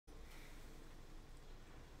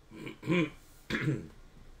Hello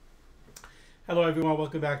everyone,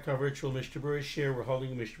 welcome back to our virtual Mishnah Berurah share. We're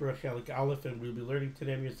holding Mishnah Berurah Chelik Aleph, and we'll be learning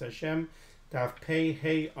today Mitzvah Hashem Daf Pei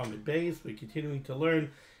Hey Amid Beis. We're continuing to learn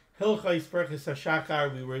Hilchos Birchas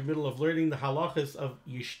HaShachar. We were in the middle of learning the halachos of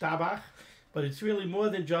Yishtabah, but it's really more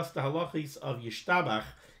than just the halachos of Yishtabah.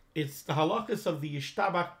 It's the halachos of the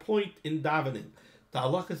Yishtabah point in davening, the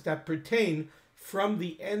halachos that pertain from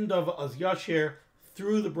the end of Az Yasher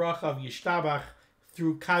through the bracha of Yishtabah,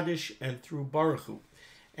 through Kaddish, and through Baruch Hu.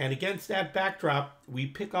 And against that backdrop, we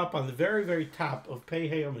pick up on the very, very top of Pei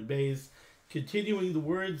Hey Amid Beis, continuing the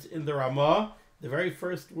words in the Ramah, the very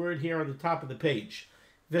first word here on the top of the page.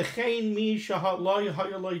 V'chein mi shahat lo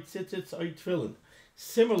hayaloi tzitzitz oy tefillin.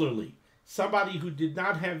 Similarly, somebody who did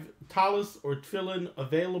not have talis or tefillin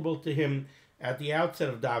available to him at the outset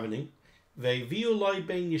of davening, ve'viu loy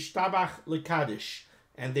ben yishtabach lekadish,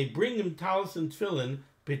 and they bring him talis and tefillin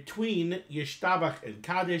between Yishtabah and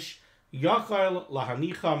Kaddish, Yachal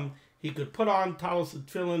lahanicham, he could put on talis and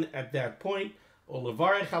tefillin at that point, or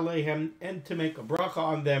levarech aleihem, and to make a bracha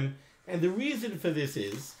on them. And the reason for this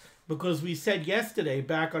is because we said yesterday,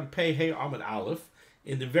 back on Pei Hey Amid Aleph,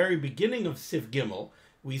 in the very beginning of Sif Gimel,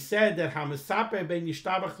 we said that hamisaper ben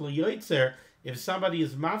Yishtabach leyoitzer, if somebody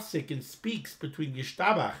is mafsik and speaks between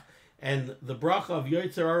Yishtabach and the bracha of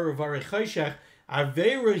yoitzer or varech choshech,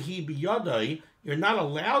 aveirahi biyadai, you're not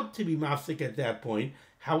allowed to be mafsik at that point.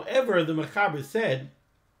 However, the Mechaber said,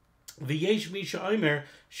 "V'yesh misha omer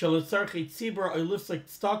shalotzarchei tzibur oilifsek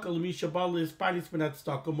tztaka l'misha balis panis benat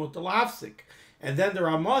tztaka motalafsik." And then the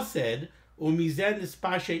Ramah said, "Umizen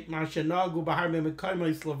ispashet mashanagu bahar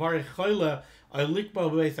memekoymos lavarich choyle oilikba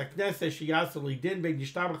beis hakneses sheyasel lidin ben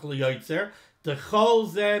yishtabach leyoitzer techol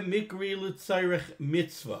ze mikri l'tzarich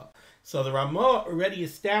mitzvah." So the Ramah already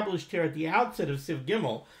established here at the outset of Siv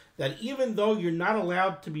Gimel that even though you're not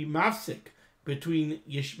allowed to be mafsik between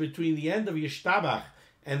the end of Yishtabah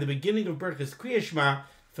and the beginning of Birchas Krias,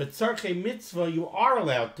 for tzarchei mitzvah you are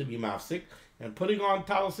allowed to be mafsik, and putting on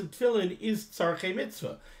talis and tefillin is tzarchei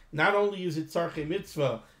mitzvah. Not only is it tzarchei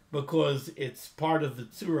mitzvah because it's part of the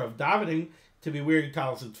tzura of davening to be wearing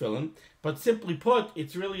talis and tefillin, but simply put,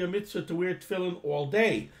 it's really a mitzvah to wear tefillin all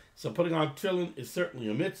day. So putting on tefillin is certainly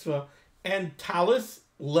a mitzvah, and talis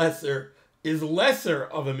is lesser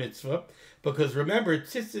of a mitzvah, because remember,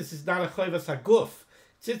 tzitzis is not a chayvas haguf.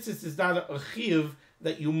 Tzitzis is not a chiyuv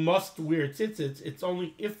that you must wear tzitzis. It's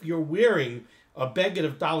only if you're wearing a beged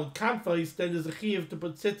of dalet kanfais, then there's a chiyuv to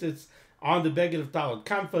put tzitzis on the beged of dalet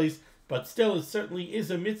kanfais, but still it certainly is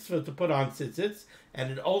a mitzvah to put on tzitzis, and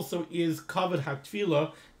it also is kavod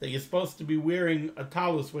hatfila that you're supposed to be wearing a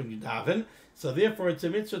talis when you daven. So therefore it's a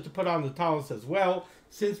mitzvah to put on the talis as well.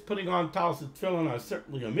 Since putting on talis and tefillin are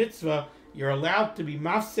certainly a mitzvah, you're allowed to be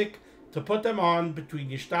mafsik, to put them on between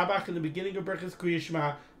Yishtabach and the beginning of Birchas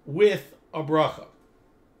Krias with a bracha.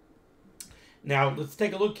 Now, let's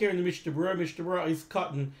take a look here in the Mishnah Berurah. Mishnah Berurah is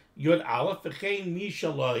cutting Yud Aleph, v'chein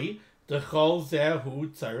mishaloi, dechol zehu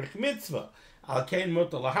tzarich mitzvah. Al kein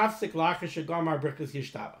mutar lahafsik lachas shegamar Birchas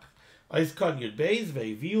Yishtabach. Is cutting Yud Beis,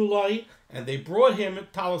 ve'viu loi, and they brought him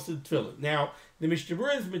talis and tefillin. Now, the Mishnah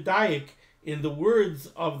Berurah is medayik in the words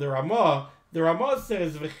of the Ramah. The Ramah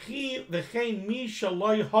says, "V'chein mi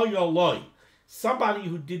shaloi hayaloi," somebody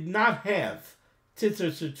who did not have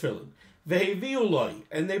tzitzis or tefillin, ve'heviu loi,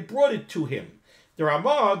 and they brought it to him. The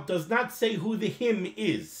Ramah does not say who the him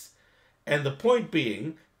is, and the point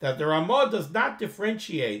being that the Ramah does not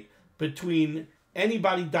differentiate between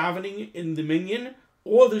anybody davening in the minyan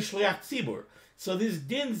or the shliach tzibur. So this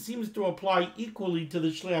din seems to apply equally to the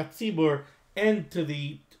shliach tzibur and to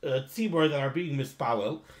the tzibur that are being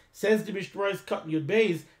mispalel. Says the Mishnah Berurah cut Yud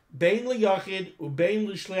Beis, bein liyachid ubein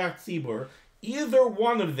l'shliach tzibur. Either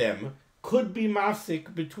one of them could be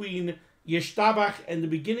mafsik between Yishtabach and the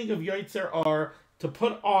beginning of Yoitzer Or to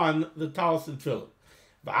put on the talis and tefillin.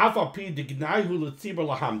 V'af al pi dignayu l'tzibur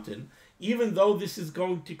lahamtin. Even though this is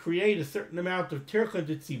going to create a certain amount of tircha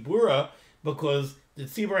de tzibura, because the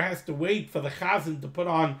tzibur has to wait for the chazan to put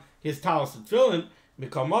on his talis and tefillin,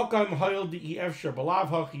 mikamakam hayel de efshar balav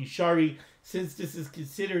hachi shari. Since this is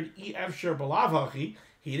considered efshar balav hachi,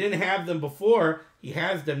 he didn't have them before, he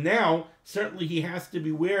has them now. Certainly he has to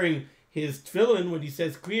be wearing his tefillin when he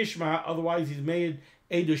says Krias, otherwise he's made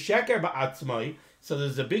edu sheker ba'atzmai. So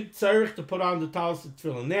there's a big tzarich to put on the talis and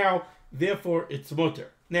tefillin now, therefore it's mutter.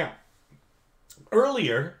 Now,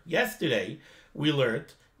 earlier, yesterday, we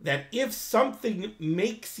learned that if something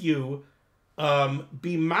makes you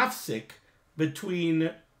be mafsik between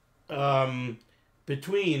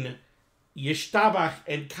Yishtabach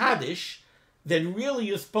and Kaddish, then really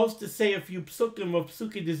you're supposed to say a few psukim of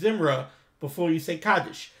psuki de zimra before you say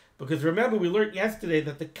Kaddish. Because remember, we learned yesterday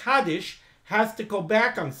that the Kaddish has to go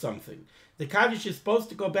back on something. The Kaddish is supposed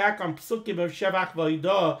to go back on Psukim of Shevach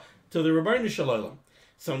V'Idah to the Rebbeinu Shalom.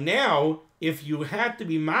 So now, if you had to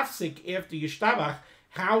be mafsik after Yishtabah,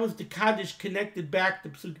 how is the Kaddish connected back to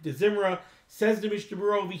Psuk de Zimra? Says the Mishnah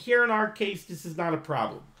Berurah, over here in our case, this is not a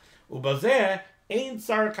problem. In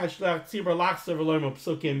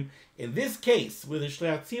this case, where the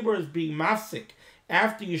Shleach Tzibur is being mafsik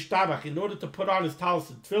after Yishtabach in order to put on his talis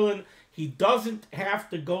and tefillin, he doesn't have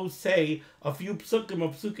to go say a few psukim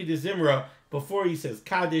of Psuki de Zimra before he says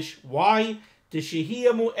Kaddish. Why?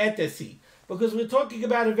 Teshihiyamu etesi. Because we're talking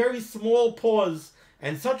about a very small pause,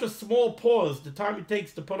 and such a small pause, the time it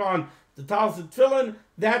takes to put on the talis and tefillin,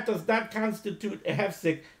 that does not constitute a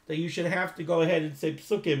hefsek that you should have to go ahead and say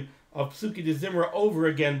psukim of Psuki de Zimra over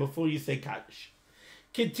again before you say Kaddish.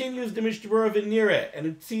 Continues the Mishnah Berurah v'nireh, and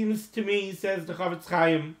it seems to me, says the Chavetz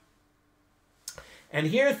Chaim, and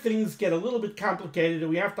here things get a little bit complicated, and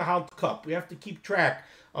we have to halt cup. We have to keep track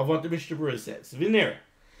of what the Mishnah Berurah says. V'nireh,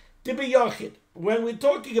 dibe yochid, when we're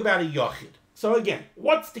talking about a yochid. So again,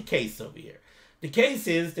 what's the case over here? The case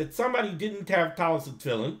is that somebody didn't have talis and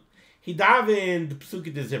tefillin. He davened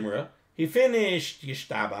Psuki de Zimra. He finished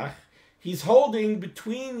Yishtabah. He's holding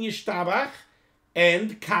between Yishtabah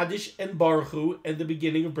and Kaddish and Baruch Hu and the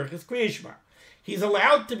beginning of Birchas Krias. He's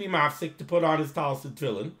allowed to be mafsik to put on his talis and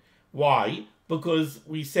tefillin. Why? Because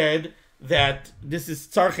we said that this is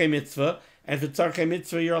tzarchei mitzvah, and for tzarchei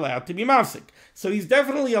mitzvah you're allowed to be mafsik. So he's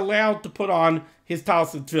definitely allowed to put on his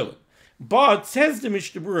talis and tefillin. But, says the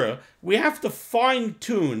Mishnah Berurah, we have to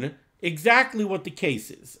fine-tune exactly what the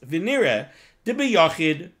case is. V'nireh, dibe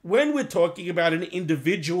yochid, when we're talking about an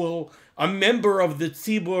individual, a member of the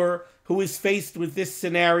tzibur who is faced with this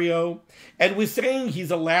scenario, and we're saying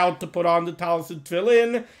he's allowed to put on the talis and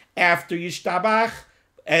tefillin after Yishtabach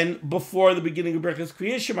and before the beginning of Birchas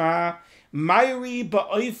Krias, Mayri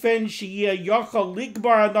ba'oifen sheyeh yochal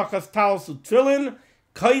ligbar anachas talis and tefillin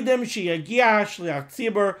kaidem sheyagia shliach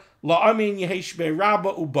tzibur la'amin yeheshbe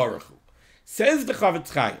rabba ubaruchu. Says the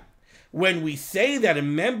Chavetz Chaim, when we say that a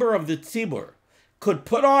member of the tzibur could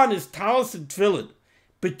put on his talis and tefillin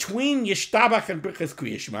between Yishtabach and Birchas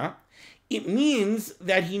Krias, it means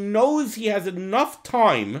that he knows he has enough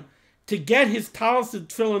time to get his talis and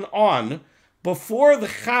tefillin on before the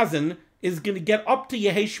chazan is going to get up to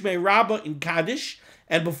Yeheshme Rabbah in Kaddish,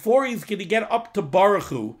 and before he's going to get up to Baruch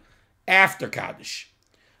Hu after Kaddish.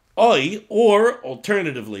 Or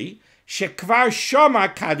alternatively, Shekvar Shama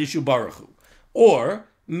Kaddish u Baruch Hu. Or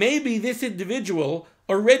maybe this individual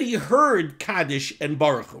already heard Kaddish and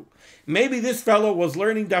Baruch Hu. Maybe this fellow was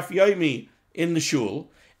learning Daf Yomi in the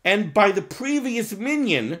shul, and by the previous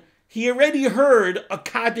minyan, he already heard a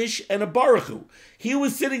Kaddish and a Baruch Hu. He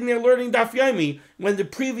was sitting there learning Daf Yomi when the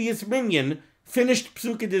previous minyan finished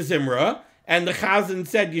Psuki de Zimra, and the Chazan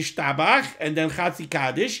said Yishtabach, and then Chatzi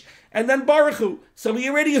Kaddish, and then Baruch Hu. So he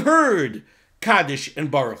already heard Kaddish and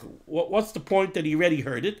Baruch Hu. What's the point that he already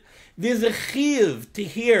heard it? There's a chiyuv to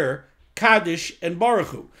hear Kaddish and Baruch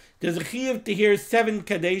Hu. There's a chiyuv to hear 7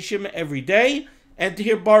 Kaddishim every day, and to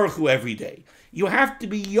hear Baruch Hu every day. You have to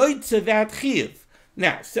be yoytze that chiyuv.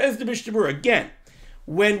 Now, says the Mishnah Berurah again,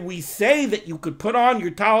 when we say that you could put on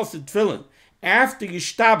your talis and tefillin after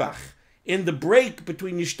Yishtabach, in the break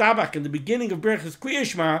between Yishtabach and the beginning of Birchas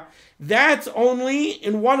Krias, that's only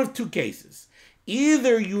in one of two cases.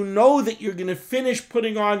 Either you know that you're going to finish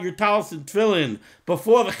putting on your talis and tefillin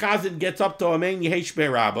before the chazan gets up to Amen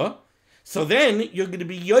Yeheshbe Rabbah, so then you're going to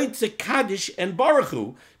be yoytze Kaddish and Baruch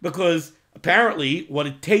Hu, because apparently what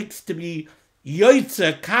it takes to be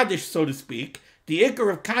yoytze Kaddish, so to speak, the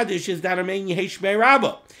ikar of Kaddish is that Amen Yeheshbe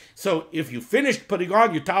Rabbah. So if you finished putting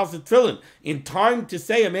on your talis and tefillin in time to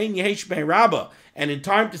say Amen Yeheshbe Rabbah and in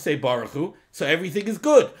time to say Baruch Hu, so everything is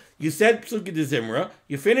good. You said Psuki de Zimra,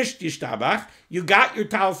 you finished Yishtabach, you got your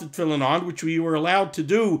talis and tefillin on, which we were allowed to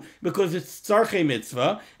do because it's tzarchei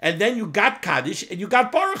mitzvah, and then you got Kaddish and you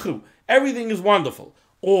got Baruch Hu. Everything is wonderful.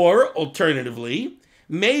 Or, alternatively,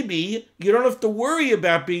 maybe you don't have to worry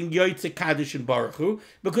about being yoytze Kaddish and Baruch Hu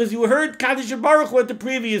because you heard Kaddish and Baruch Hu at the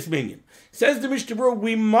previous minyan. Says the Mishnah Berurah,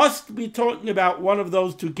 we must be talking about one of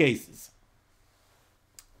those two cases.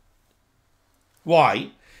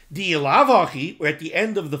 Why? The ilavhachi, we're at the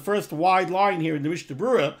end of the first wide line here in the Mishnah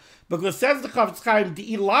Berurah, because says the Chavetz Chaim,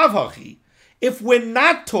 the ilavhachi, if we're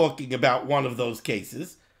not talking about one of those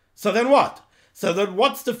cases, so then what? So then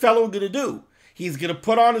what's the fellow going to do? He's going to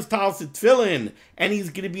put on his talis and tefillin, and he's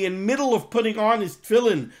going to be in the middle of putting on his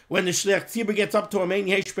tefillin when the Shleach Tzibur gets up to Amen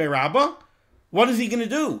Yeheshbe Rabbah? What is he going to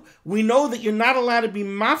do? We know that you're not allowed to be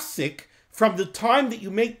mafsik from the time that you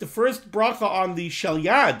make the first bracha on the shel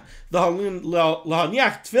yad, the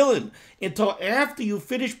lahaniach tefillin, until after you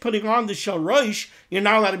finish putting on the shel rosh, you're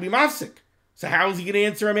not allowed to be mafsik. So how is he going to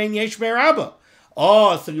answer Amen Yesh Be'Rabba?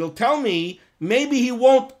 Oh, so you'll tell me maybe he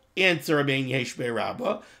won't answer Amen Yesh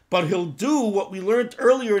Be'Rabba, but he'll do what we learned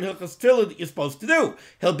earlier in Hilchos Tefillin that you're supposed to do.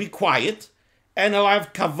 He'll be quiet, and he'll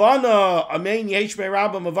have kavana Amen Yesh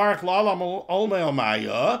Be'Rabba Mavarach La'olam Olmei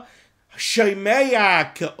Omaya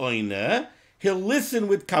Shemeya Ka'oina. He'll listen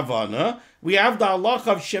with kavana. We have the halach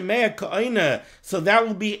of Shemeya Ka'oina, so that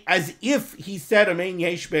will be as if he said Amen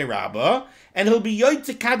Yesh Be'Rabba, and he'll be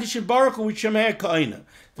Yoytze Kaddish and Baruch Hu with Shemeya Ka'oina.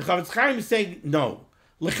 The Chavetz Chaim is saying, no,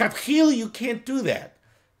 lechatchila you can't do that.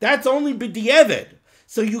 That's only b'di'evet.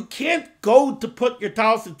 So you can't go to put your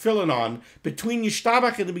talis and tefillin on between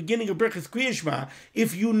Yishtabah and the beginning of Birchas Krias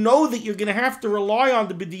if you know that you're going to have to rely on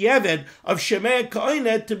the b'di'evet of Shemeya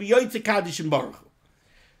Ka'oina to be Yoytze Kaddish and Baruch Hu.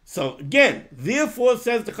 So again, therefore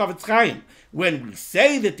says the Chavetz Chaim, when we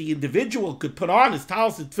say that the individual could put on his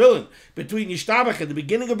talis and tefillin between Yishtabah and the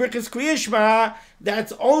beginning of Birchas Krias,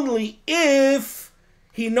 that's only if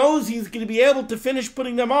he knows he's going to be able to finish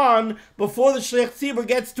putting them on before the Shliach Tzibur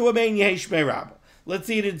gets to Amen Yesh Be'Rabba. Let's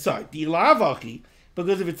see it inside. The Lavachi,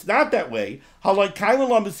 because if it's not that way, Halai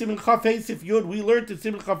Kaimalam Siman Chafesif Yud, we learned in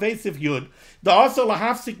Siman Chafesif Yud, the also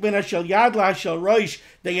lahafsik ben hashel yad lahashel rosh,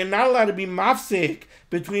 they are not allowed to be mafsik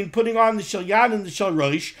between putting on the shel yad and the shel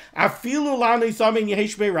rosh. Afilu lanei samen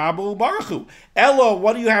yehesh be'Rabba u'baruchu. Elo,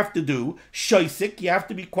 what do you have to do? Shoisik, you have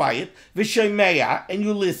to be quiet. V'shemeya, and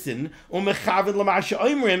you listen. U'mechaven l'masha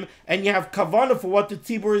oimrim, and you have kavana for what the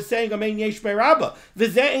tzibur is saying. Amen yesh be'Rabba.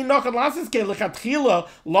 V'zeh ein nochad lasses ke lechatchila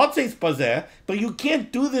lotzeis pazeh, but you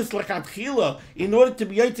can't do this lechatchila in order to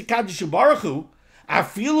be Yoytze Kaddish u'baruchu.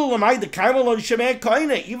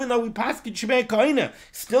 Even though we pass in Shema Koina,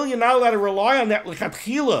 still you're not allowed to rely on that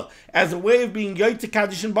lechatchila as a way of being Yoytze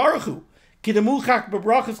Kaddish and Baruch Hu. Kidemuchak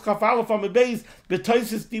bebrachas chafalaf amabez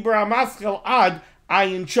betoises dibur amaschel ad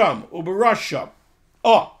ayin sham uberosh sham.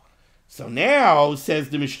 Oh, so now says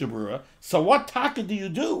the Mishnah Berurah. So what taka do you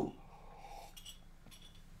do?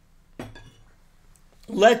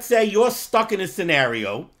 Let's say you're stuck in a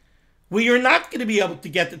scenario where you're not going to be able to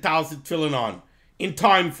get the talis and tefillin on in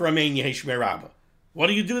time for Amen Yesh Be'Rabba. What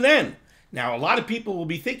do you do then? Now, a lot of people will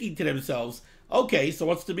be thinking to themselves, okay, so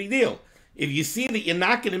what's the big deal? If you see that you're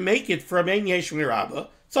not going to make it for Amen Yesh Be'Rabba,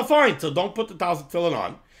 so fine, so don't put the talis and tefillin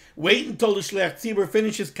on. Wait until the Shliach Tzibur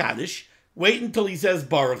finishes Kaddish. Wait until he says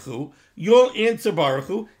Baruch Hu. You'll answer Baruch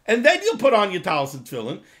Hu, and then you'll put on your talis and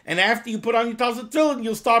tefillin. And after you put on your talis and tefillin,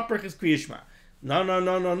 you'll start Birchas Krias.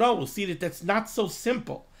 No. We'll see that that's not so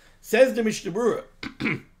simple. Says the Mishnah Berurah.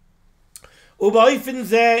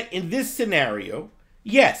 In this scenario,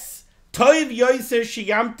 yes, it's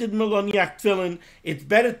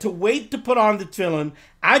better to wait to put on the tefillin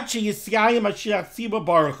until the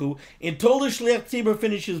Shliach Tzibur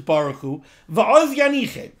finishes Baruch Hu,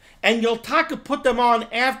 and you'll put them on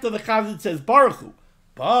after the Chazan says Baruch Hu.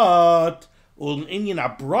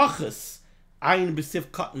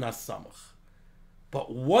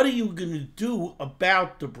 But what are you going to do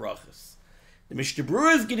about the brachas? The Mishnah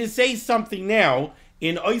Berurah is going to say something now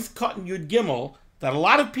in Ois Katan Yud Gimel that a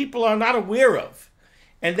lot of people are not aware of.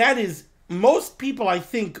 And that is, most people, I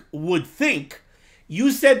think, would think,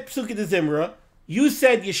 you said Psukei de Zimra, you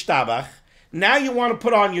said Yishtabah, now you want to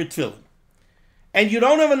put on your tefillin. And you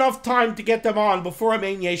don't have enough time to get them on before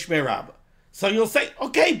Amen Yesh Be'Rabba. So you'll say,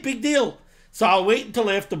 okay, big deal. So I'll wait until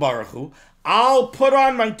after Baruch Hu. I'll put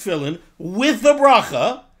on my tefillin with the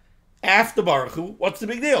bracha after Baruch Hu. What's the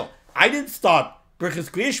big deal? I didn't start Birchas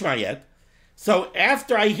Krias yet. So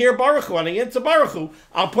after I hear Baruch Hu and I answer Baruch Hu,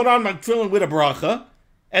 I'll put on my tefillin with a bracha,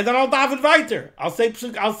 and then I'll daven weiter. I'll say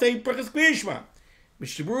Birchas Krias.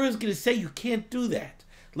 Mishnah Berurah is going to say you can't do that.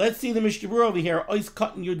 Let's see the Mishnah Berurah over here, Ois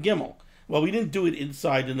Katan Yud Gimel. Well, we didn't do it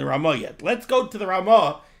inside in the Ramah yet. Let's go to the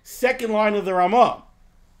Ramah, second line of the Ramah.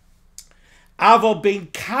 Avo bein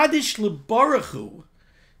Kaddish leBaruch Hu,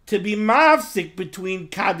 to be mafsik between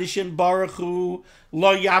Kaddish and Baruch Hu,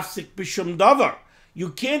 lo yafsik b'shum davar. You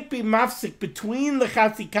can't be mafsik between the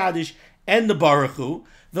Chatzi Kaddish and the Baruch Hu.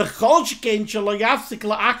 The chol shekain shelo yafsik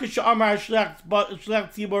la'achar she'amar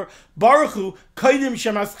Shliach Tzibur Baruch Hu kodim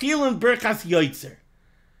shemaschilin Birchas Yoitzer.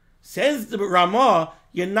 Says the Ramah,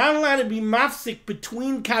 you're not allowed to be mafsik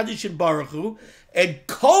between Kaddish and Baruch Hu, and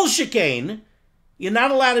kol shekain, you're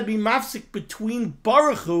not allowed to be mafsik between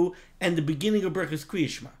Baruch Hu and the beginning of Birchas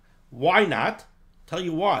Krias. Why not? Tell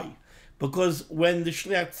you why. Because when the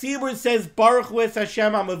Shliach Tzibur says Baruch Hu es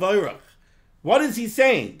Hashem HaMavorach, what is he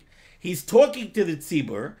saying? He's talking to the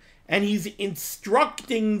Tzibur and he's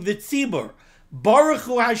instructing the Tzibur. Baruch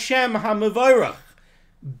Hu Hashem HaMevorach.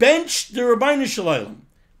 Bench the Rabbeinu Shalom.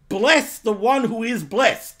 Bless the one who is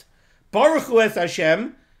blessed. Baruch Hu es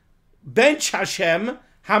Hashem. Bench Hashem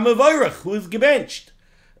HaMevorach, who is gebenched.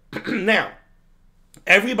 Now,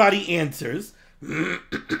 everybody answers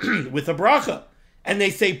with a bracha. And they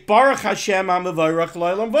say, Baruch Hashem HaMevorach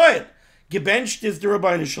L'olam Vayed. Gebenched is the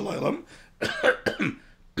Rabbeinu Shalom.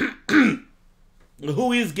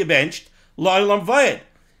 Who is gebenched? L'olam Vayed.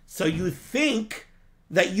 So you think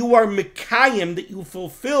that you are Mekayim, that you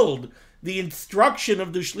fulfilled the instruction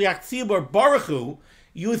of the Shliach Tzibur, Baruch Hu.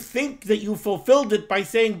 You think that you fulfilled it by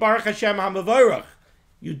saying Baruch Hashem HaMevorach.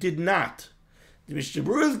 You did not. The Mishnah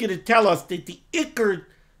Berurah is going to tell us that the Iker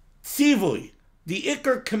Tzivui, the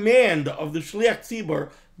Iker command of the Shliach Tzibur,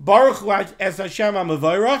 Baruch Hu es Hashem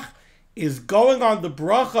HaMevorach, is going on the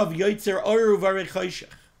bracha of Yotzer Oyer Uvarei Choshech.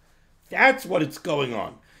 That's what it's going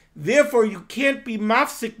on. Therefore, you can't be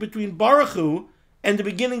mafsik between Baruch Hu and the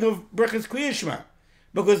beginning of Birchas Krias Shema.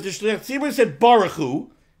 Because the Shliach Tzibur said Baruch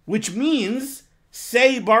Hu, which means,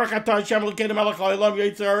 say Baruch Atah Hashem Elokeinu melech haolam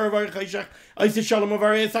Yotzer Oyer Uvarei Choshech Oiseh Shalom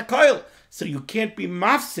Uvarei Es HaKol. So you can't be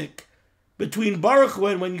mafsik between Baruch Hu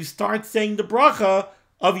and when you start saying the bracha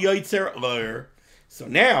of Yotzer Oyer. So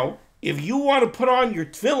now, if you want to put on your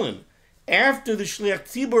tefillin after the Shliach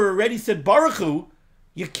Tzibur already said Baruch Hu,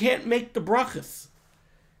 you can't make the brachas.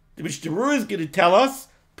 The Mishnah Berurah is going to tell us,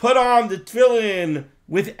 put on the tefillin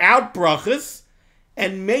without brachas,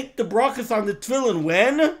 and make the brachas on the tefillin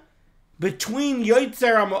when? Between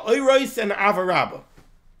Yotzer HaMa'oros and Avarabah.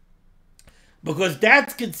 Because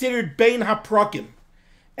that's considered Bein HaPrakim.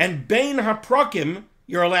 And Bein HaPrakim,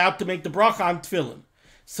 you're allowed to make the bracha on tefillin.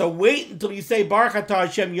 So wait until you say Baruch Atah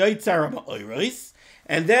Hashem Yotzer HaMa'oros,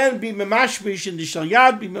 and then be memashbish in the shal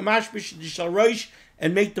yad, be memashbish in the shal rosh,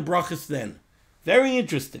 and make the brachas then. Very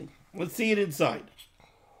interesting. Let's see it inside.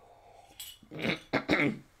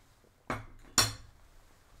 The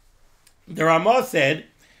Ramah said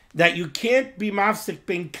that you can't be mafsik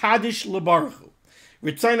bein Kaddish leBaruch Hu.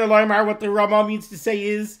 Ritzayin Elohimar, what the Ramah means to say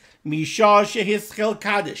is, Misha shehischel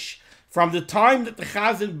Kaddish. From the time that the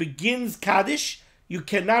Chazan begins Kaddish, you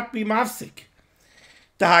cannot be mafsik.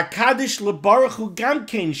 The HaKaddish leBaruch Hu gam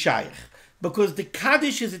kein shaykh, because the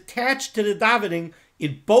Kaddish is attached to the davening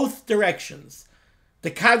in both directions. The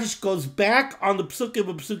Kaddish goes back on the psukim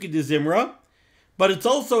of Psukim de Zimra, but it's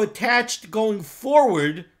also attached going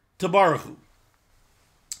forward to Baruch Hu.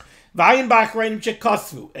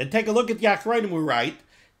 And take a look at the Achrayim who write,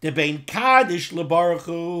 the bein Kaddish leBaruch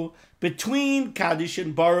Hu, between Kaddish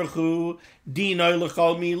and Baruch Hu, dino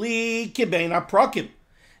l'chol mili kibein haprakim.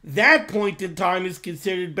 That point in time is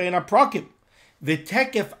considered bein haprakim.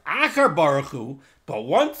 V'tekef achar Baruch Hu, but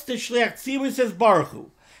once the Shliach Tzibur says Baruch Hu,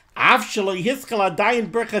 af shelo yiskel adayin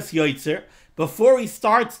Birchas Yotzer, before he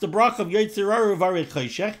starts the bracha of Yotzer Oyer Uvarei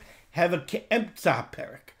Choshech, have a ke'emtza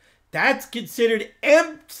haperek. That's considered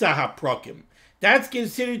emtza haprakim. That's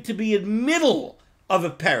considered to be in middle of a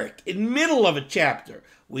perek, in middle of a chapter,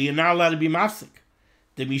 where you're not allowed to be mafsik.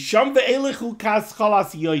 The misham ve'elechu kas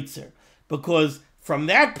chalas Yotzer, because from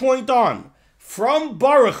that point on, from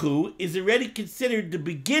Baruch Hu is already considered the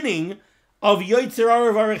beginning of Yotzer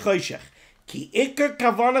Oyer Uvarei Choshech. Ki ikar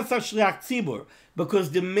kavanas HaShliach Tzibur,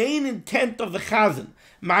 because the main intent of the Chazan,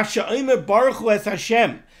 Masha Omer Baruch Hu es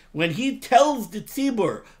Hashem, when he tells the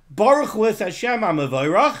Tzibur, Baruch Hu es Hashem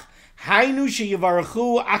HaMevorach, Hainu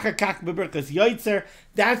sheyivarechu achar kach b'Birchas Yotzer,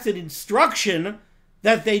 that's an instruction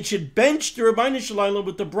that they should bench the Rabbeinu Shalom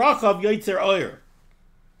with the bracha of Yotzer Oyer.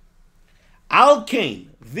 Al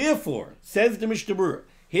Kain, therefore, says the Mishnah Berurah,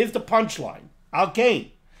 here's the punchline, Al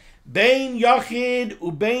Kain, Bein Yachid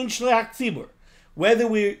ubein Shliach Tzibur, whether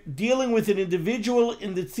we're dealing with an individual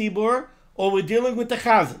in the Tzibur or we're dealing with the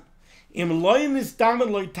Chazan. Im loy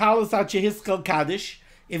nisdamen loy talis ad shehiskel Kaddish,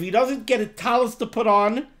 if he doesn't get a talis to put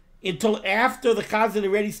on until after the Chazan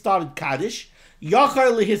already started Kaddish,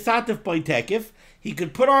 Yachar lehisatif boitekif, he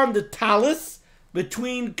could put on the talis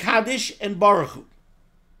between Kaddish and Baruch Hu.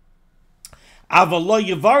 Aval lo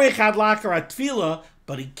yivarech ad lachar atfila,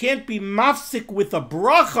 but he can't be mafsik with a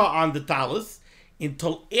bracha on the talis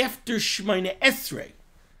until after Shemona Esrei.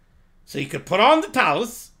 So he could put on the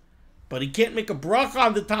talis, but he can't make a bracha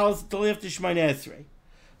on the talis until after Shemona Esrei.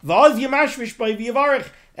 V'az yamashvish by v'yavarech,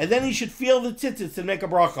 and then he should feel the tzitzits and make a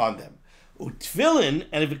bracha on them. Tefillin,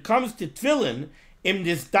 and if it comes to tefillin, im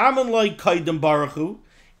nisdamen loy kaidem Baruch Hu,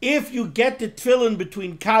 if you get the tefillin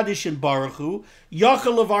between Kaddish and Baruch Hu,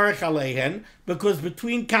 yachal levarech aleihen, because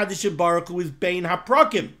between Kaddish and Baruch Hu is bein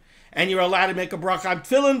haprakim, and you're allowed to make a bracha on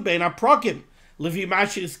tefillin bein haprakim. Levi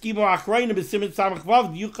masher eskimo achrayim b'simin samach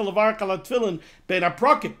vav yuchal levarech ala tefillin bein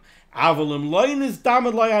haprakim. Avalim loin is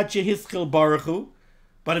damad layat shehischil Baruch Hu.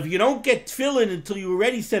 But if you don't get tefillin until you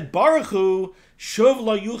already said Baruch Hu, shuv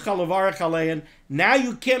lo yuchal levarach alein, now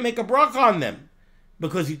you can't make a bracha on them.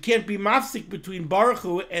 Because you can't be mafsik between Baruch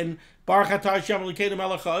Hu and Baruch atah Hashem Elokeinu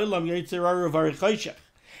melech ha'olam yotzer hara v'arich choshech.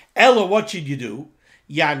 Ella, what should you do?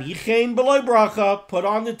 Yan yichein beloy bracha, put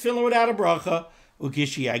on the tefillin without a bracha,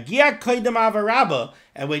 ukishiyagia koidem avarabba,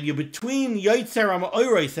 and when you're between yotzer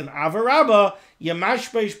ha'oros and avarabba, you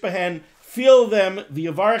mashbesh behen, feel them,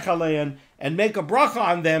 v'yavarich alein, and make a bracha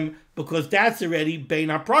on them, because that's already bein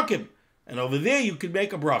haprakim. And over there you can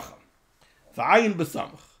make a bracha. V'ayin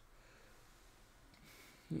b'samach.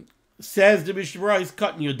 Says the Mishnah Berurah, he's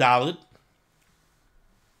cutting your dalit.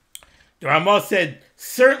 The Ramah said,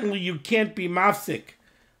 certainly you can't be mafsik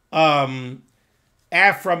from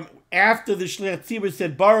after the Shliach Tzibur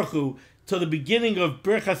said Baruch Hu to the beginning of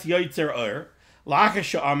Birchas Yotzer Or.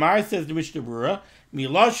 Lachas Amar, says the Mishnah Berurah,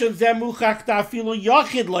 Miloshan zeh muchach ta'afilu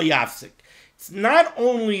yachid lo yafsik. It's not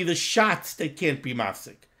only the shots that can't be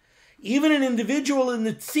mafsik. Even an individual in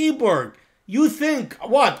the tzibur, you think,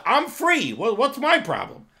 what, I'm free. Well, what's my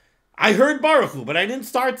problem? I heard Baruch Hu, but I didn't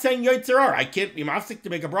start saying Yotzer Or. I can't be mafsik to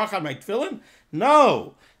make a bracha on my tefillin?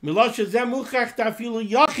 No. Milosha zeh muchach ta'afilu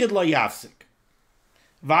yachid lo yafsik.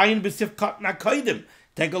 Vayin b'sifkat nakoidim.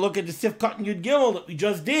 Take a look at the sifkat and Yud Gimel that we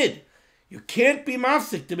just did. You can't be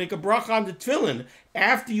mafsik to make a bracha on the tefillin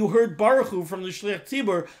after you heard Baruch Hu from the Shliach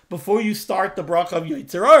Tzibur before you start the bracha of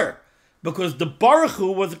Yotzer Or. Because the Baruch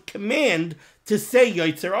Hu was a command to say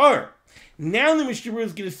Yotzer Or. Now the Mishnah Berurah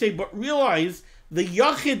is going to say, but realize the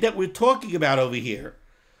yachid that we're talking about over here,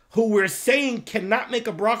 who we're saying cannot make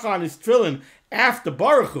a bracha on his tefillin after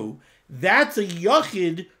Baruch Hu, that's a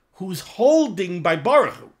yachid who's holding by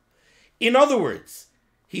Baruch Hu. In other words,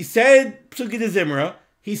 he said Psukei de Zimra,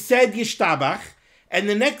 he said Yishtabah, and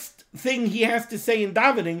the next thing he has to say in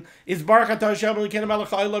davening is Baruch atah Hashem Elokeinu melech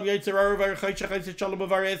ha'olam yotzer hara v'arich choshech chesed shalom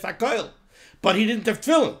v'vareis hakoil. But he didn't have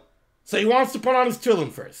tefillin, so he wants to put on his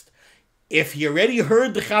tefillin first. If he already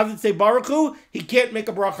heard the Chazan say Baruch Hu, he can't make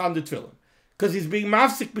a bracha on the tefillin. Because he's being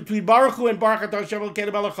mafsik between Baruch Hu and Baruch atah Hashem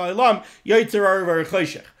Elokeinu melech ha'olam yotzer hara v'arich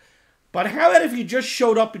choshech. But how about if you just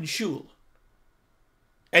showed up in shul?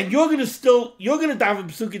 And you're going to daven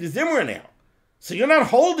Psukei de Zimra now. So you're not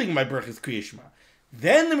holding my Birchas Krias Shema.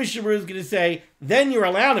 Then the Mishnah Berurah is going to say, then you're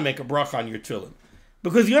allowed to make a bracha on your tefillin.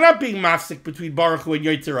 Because you're not being mafsik between Baruch Hu and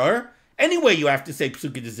Yotzer Or. Anyway, you have to say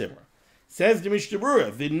Psukei de Zimra. Says the Mishnah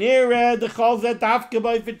Berurah,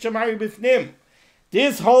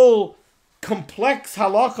 this whole complex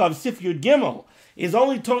halacha of Sif Yud Gimel is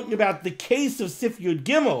only talking about the case of Sif Yud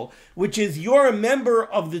Gimel, which is you're a member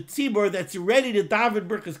of the tzibur that's ready to daven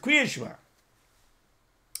Birchas Krias Shema.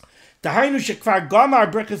 Tahainu shekvar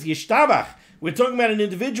gamar Birchas Yishtabah. We're talking about an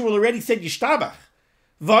individual who already said Yishtabah.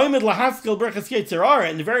 V'omed lahaskel Birchas Yotzer Hara,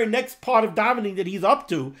 and the very next part of davening that he's up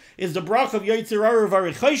to is the bracha of Yotzer Hara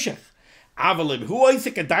v'arich choshech. Avalim hu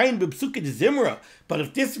oisek adayin b'Psukei de Zimra. But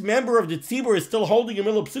if this member of the tzibur is still holding a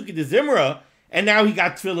middle Psukei de Zimra, and now he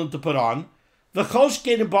got tefillin to put on, or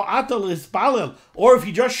if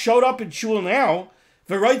he just showed up in shul now,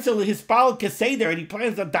 and he plans on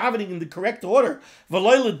davening in the correct order, and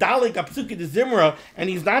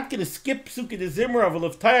he's not going to skip Psukei de Zimra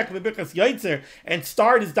and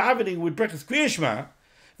start his davening with Birchas Krias Shema,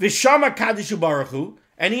 V'shama Kaddish Baruch Hu,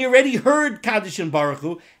 and he already heard Kaddish and Baruch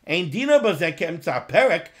Hu, and Dina Bazek Emtza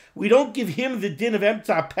Perek, we don't give him the din of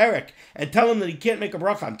Emtza Perek and tell him that he can't make a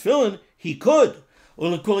bracha on tefillin. He could.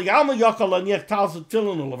 He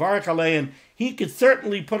could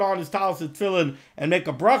certainly put on his talis and tefillin and make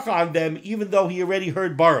a bracha on them, even though he already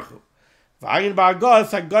heard Baruch Hu.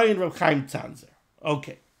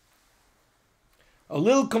 Okay. A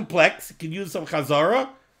little complex. You can use some chazara,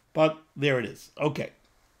 but there it is. Okay.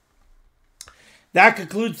 That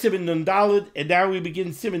concludes Siman Nun Daled, and now we begin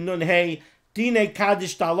Siman Nun Hey, Dine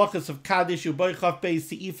Kaddish, the halachos of Kaddish, Uboichaf Bei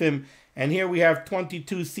Seifim, and here we have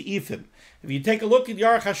 22 Seifim. If you take a look at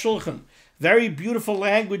Aruch HaShulchan, very beautiful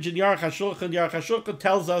language in Aruch HaShulchan. Aruch HaShulchan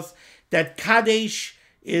tells us that Kaddish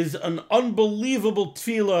is an unbelievable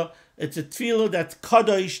tefillah. It's a tefillah that's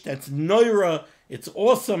Kaddish, that's Noira, it's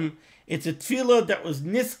awesome. It's a tefillah that was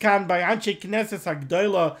niskan by Anshe Knesset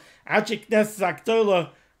HaGdolah. Anshe Knesset HaGdolah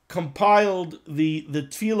compiled the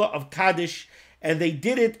tefillah of Kaddish, and they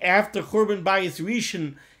did it after Churban Bayis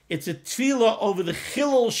Rishon. It's a tefillah over the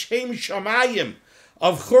Chilul Shem Shamayim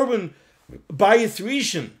of Churban Bayis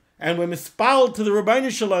Rishon, and we're mispal to the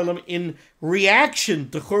Rabbeinu Shalom in reaction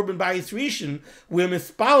to Churban Bayis Rishon. We're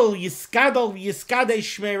mispal Yiskadol Yiskadei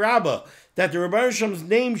Shmei Rabbah, that the Rabbeinu Shalom's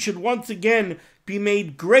name should once again be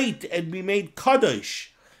made great and be made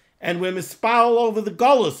Kaddish. and we're mispal over the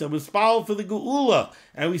Golus, and we're mispal for the Geula,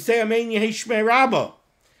 and we say Amen Yehi Shmei Rabbah.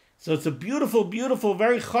 So it's a beautiful, beautiful,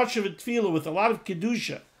 very choshev tefillah with a lot of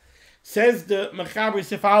kedusha. Says the Mechaber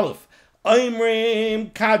Sif Aleph,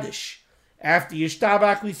 Oimrim Kaddish. After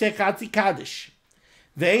Yishtabah we say Chatzi Kaddish.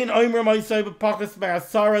 Ve'ein Oimrim Oisai B'Pachas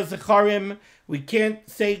Me'asara Zecharim. We can't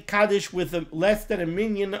say Kaddish with less than a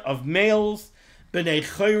minion of males. B'nei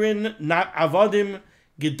Chorin, not Avodim.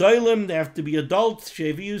 Gedolim, they have to be adults.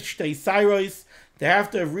 Shevius Shtei Sairos. They have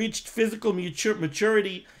to have reached physical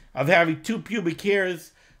maturity of having 2 pubic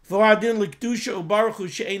hairs. V'adin l'kedusha u'baruchu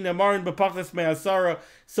she'ein namarin b'pachas me'asara.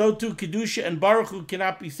 So too kedusha and baruchu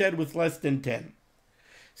cannot be said with less than 10.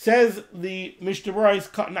 Says the Mishnah Berurah is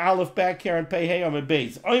cutting Aleph back here and Pei Hey on the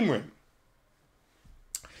base. Oimrim.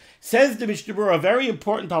 Says the Mishnah Berurah, a very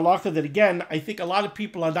important halacha that again I think a lot of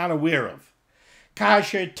people are not aware of.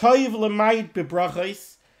 Kasher toiv l'mayit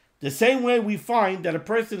b'brachos. The same way we find that a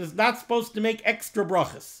person is not supposed to make extra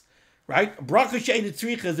brachas, right? A bracha she'ein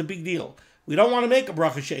tzricha is a big deal. We don't want to make a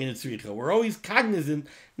bracha she'ein tzricha. We're always cognizant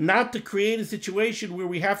not to create a situation where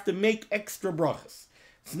we have to make extra brachas.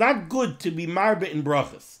 It's not good to be marbe in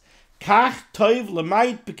brachas. Kach toiv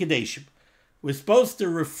l'mayit b'kedeshim. We're supposed to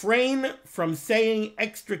refrain from saying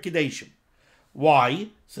extra kedeshim. Why?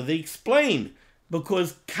 So they explain,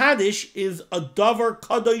 because Kaddish is a davar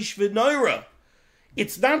kadosh v'noira.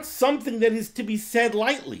 It's not something that is to be said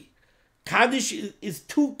lightly. Kaddish is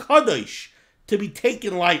too kadosh to be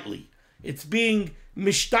taken lightly. It's being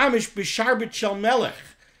mishtamish b'sharbet shel melech.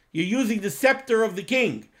 You're using the scepter of the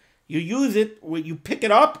king. You use it when you pick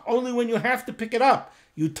it up only when you have to pick it up.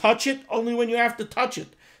 You touch it only when you have to touch it.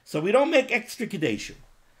 So we don't make extra kedeshim.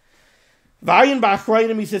 Vayin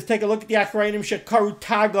b'achrayim, he says, take a look at the achrayim shekaru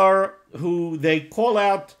tagar, who they call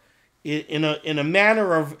out in a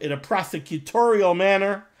manner of, in a prosecutorial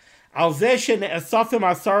manner, al zeshen esafim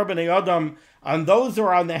asar b'nei adam, on those who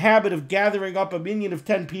are on the habit of gathering up a minion of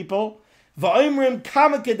 10 people. Va'imrim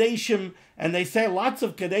kama kadeshim, and they say lots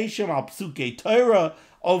of kadeshim al psukei Torah,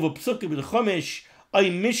 over psukim b'chumash, a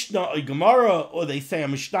Mishnah, a Gemara, or they say a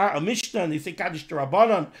Mishnah, and they say Kaddish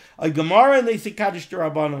D'Rabbanan, a Gemara, and they say Kaddish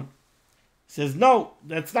D'Rabbanan. Says, no,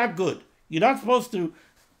 that's not good. You're not supposed to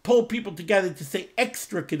pull people together to say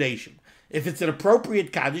extra Kaddishim. If it's an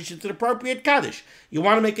appropriate Kaddish, it's an appropriate Kaddish. You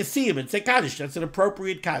want to make a Siyam and say Kaddish, that's an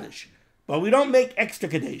appropriate Kaddish. But we don't make extra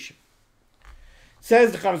Kaddishim.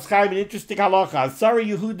 Says the Chavetz Chaim, an interesting halacha, Sorry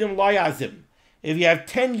Yehudim lo yazim. If you have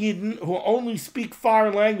 10 Yidden who only speak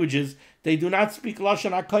foreign languages, they do not speak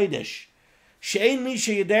Lashon HaKodesh. She'ein mi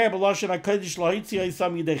sheyedeh b'Lashon HaKodesh lahitzi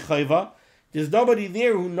yisam yidei chayva. There's nobody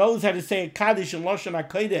there who knows how to say a Kaddish in Lashon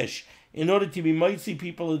HaKodesh in order to be mitzi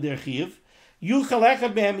people in their chiv. Yuchal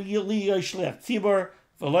echad mehem yili yishlech tzibur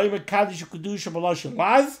v'loy Kaddish u'kedusha b'Lashon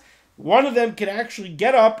laz. One of them can actually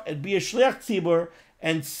get up and be a shliach tzibur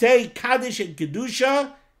and say Kaddish and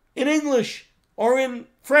kedusha in English or in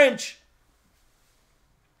French.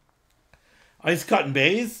 Ice cotton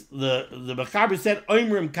bays. The Mechaber said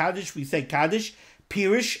Oimrim Kaddish. We say Kaddish.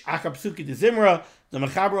 Pirish Akapsuki de Zimra. The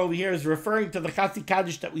Mechaber over here is referring to the Chatzi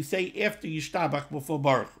Kaddish that we say after Yishtabah before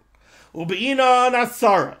Baruch. Ubeina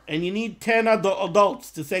Nasara, and you need 10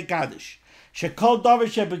 adults to say Kaddish. Shekol davar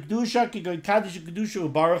shebekdusha kigoy Kaddish kedusha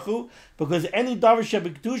u'baruchu, because any davar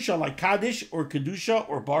shebekdusha like Kaddish or kedusha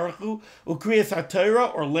or baruchu or Krias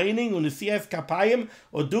HaTorah or laning or nesiyas kapayim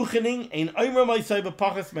or duchening ein omer ma'aseh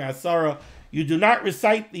b'pachas me'asara. You do not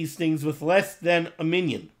recite these things with less than a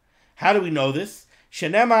minion. How do we know this?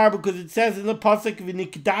 Shenemar, because it says in the pasuk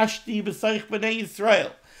v'nikdashti b'soich b'nei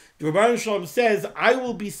Yisrael. The Rebbeinu Shalom says, I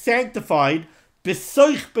will be sanctified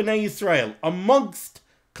b'soich b'nei Yisrael, amongst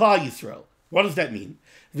Klal Yisrael. What does that mean?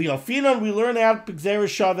 V'yofinan, we learn out b'gzera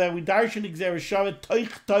shaveh, we darshan b'gzera shaveh,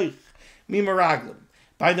 toich, mi meraglim.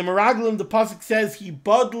 By the meraglim, the pasuk says, Hi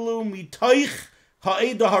badlu mi toich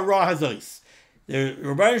ha'eda hara hazois. The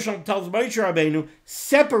Rebbeinu Shalom tells Moshe Rabbeinu,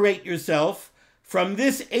 separate yourself from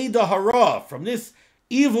this Eda Hara, from this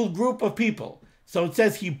evil group of people. So it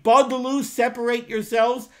says, Hibadalu, separate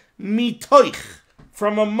yourselves, mitoich,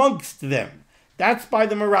 from amongst them. That's by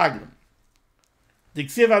the Meraglim. The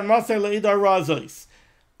Ksiv ad Masay le'Eda Hara zois.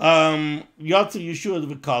 Yatsu Yeshua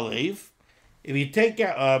v'Kalev. If you take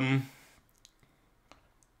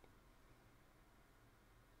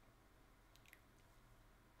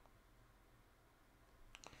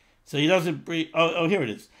so he doesn't breathe. Oh, here it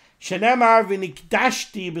is. Shenemar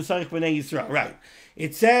v'nikdashti b'soich b'nei Yisrael. Right.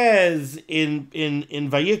 It says in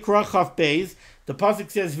Vayikra Chaf Beis, the pasuk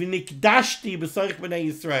says v'nikdashti b'soich b'nei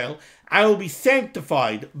Yisrael. I will be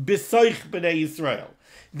sanctified b'soich b'nei Yisrael.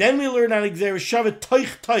 Then we learn on Gzera Shaveh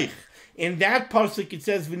toich. In that pasuk it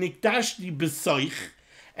says v'nikdashti b'soich,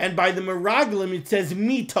 And by the Meraglim, it says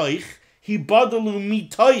mitoich, hibadalu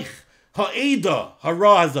mitoich ha'eda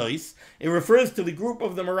hara. It refers to the group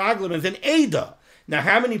of the Meraglim as an Eda. Now,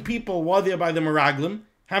 how many people were there by the Meraglim?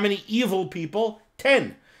 How many evil people?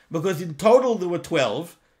 10. Because in total there were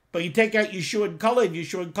 12. But you take out Yeshua and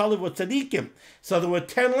Kalev were tzaddikim. So there were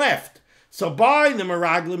 10 left. So by the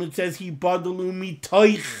Meraglim, it says, hibadalu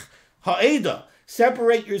mitoich ha'eda.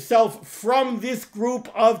 Separate yourself from this group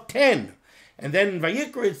of 10. And then in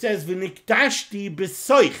Vayikra it says, v'niktashti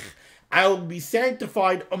b'soich. I will be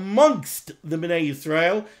sanctified amongst the Bnei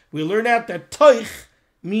Yisrael. We learn out that toich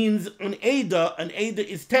means an Eda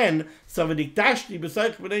is 10. So v'niktashti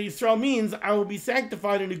b'soich Bnei Yisrael means I will be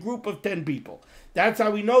sanctified in a group of 10 people. That's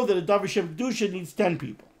how we know that a Davar Shem Kedusha needs 10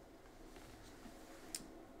 people.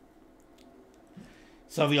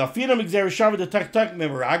 So the Afinam Gzer Shava the Tak Tak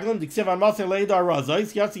Memeraglim, the Ksiv Amasel Leidar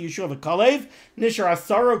Razais, Yatsi Yeshua Kalev, Nishar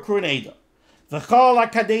Asara Kruneda. The Chal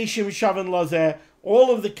HaKadeshim Shavan Lazeh,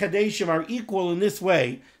 all of the Kadeshim are equal in this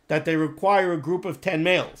way that they require a group of 10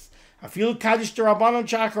 males. I feel Kaddish Derabanan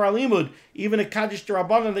Shachar limud, even a Kaddish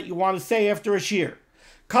Derabanan that you want to say after a shir.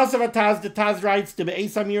 Kasav the Taz writes to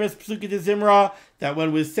Be'ez Amiras Psuki de Zimra that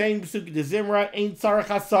when we're saying Psuki de Zimra, ain't Sarach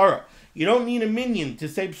HaSara. You don't need a minion to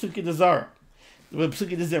say Psuki de Zara.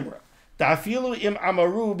 Psuki de Zimra. Ta'afilu im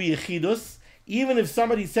amaru b'yechidus. Even if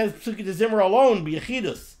somebody says Psuki de Zimra alone,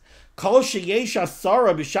 b'yechidus. Kol sheyesh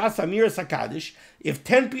asara b'shas amiras HaKaddish. If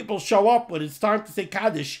 10 people show up when it's time to say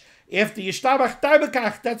Kaddish, after Yishtabah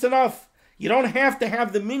Taibakach, that's enough. You don't have to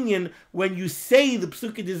have the minyan when you say the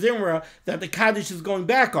Psuki de Zimra that the Kaddish is going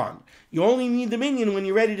back on. You only need the minyan when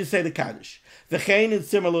you're ready to say the Kaddish. V'chein, and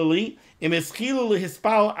similarly, im eschilu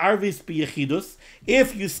lehispal arvis b'yechidus,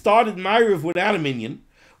 if you started Ma'ariv without a minyan,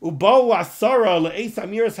 ubo asara le'es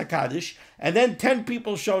amiras HaKaddish, and then 10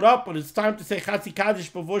 people showed up when it's time to say Chatzi Kaddish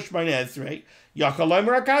b'vo Shemona Esrei, Yachal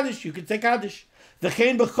Loimer HaKaddish, you can say Kaddish.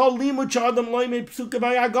 V'chein b'chol limud sh'adam loimed psukim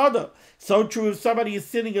ha'agada. So true if somebody is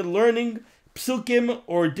sitting and learning psukim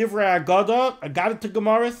or divrei agada to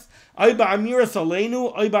Gemaras, oy ba'amiras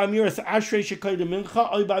aleinu, oy ba'amiras ashrei shekoyde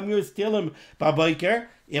mincha, oy ba'amiras tilim ba'bayker,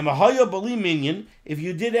 im ahaya b'li minyan, if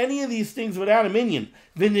you did any of these things without a minyan,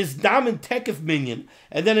 v'nizdam and tekef minyan,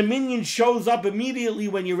 and then a minyan shows up immediately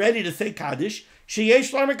when you're ready to say Kaddish,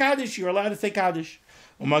 sheyesh lamer Kaddish, you're allowed to say Kaddish.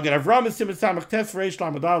 U'magen Avram is Siman Samach Tes v'reish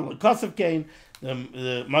lamadal l'kosav kain.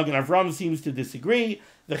 The Magen Avram seems to disagree.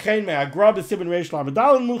 The Chain me'agrab is Siman Reish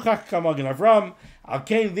Lamadal and Muchach ka Magen Avram. Al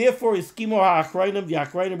Kain, therefore, is Kimo ha'achrayim. The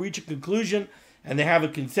achrayim reach a conclusion and they have a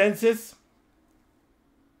consensus.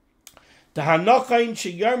 That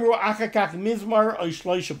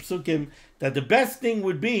the best thing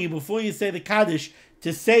would be, before you say the Kaddish,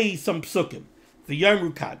 to say some psukim. The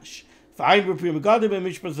Yomru Kaddish. You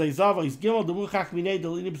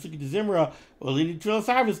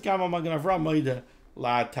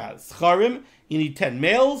need 10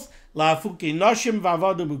 males.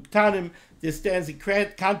 This stands in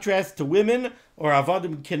contrast to women, or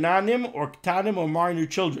avadim kenanim, or ktanim, or minor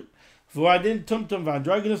children. And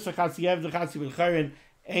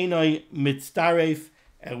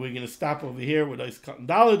we're going to stop over here with Ois Katan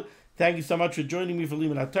Daled. Thank you so much for joining me for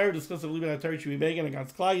limud HaTorah. Discuss of limud HaTorah should be making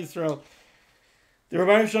against Klal Yisrael. The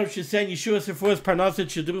Rabbanim Shalom should send Yeshua Sefor's Parnaset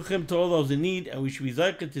Shedruchim to all those in need, and we should be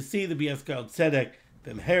zeicher to see the Bias Gal Tzedek,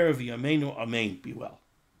 B'mher v'yameinu, Amen. Be well.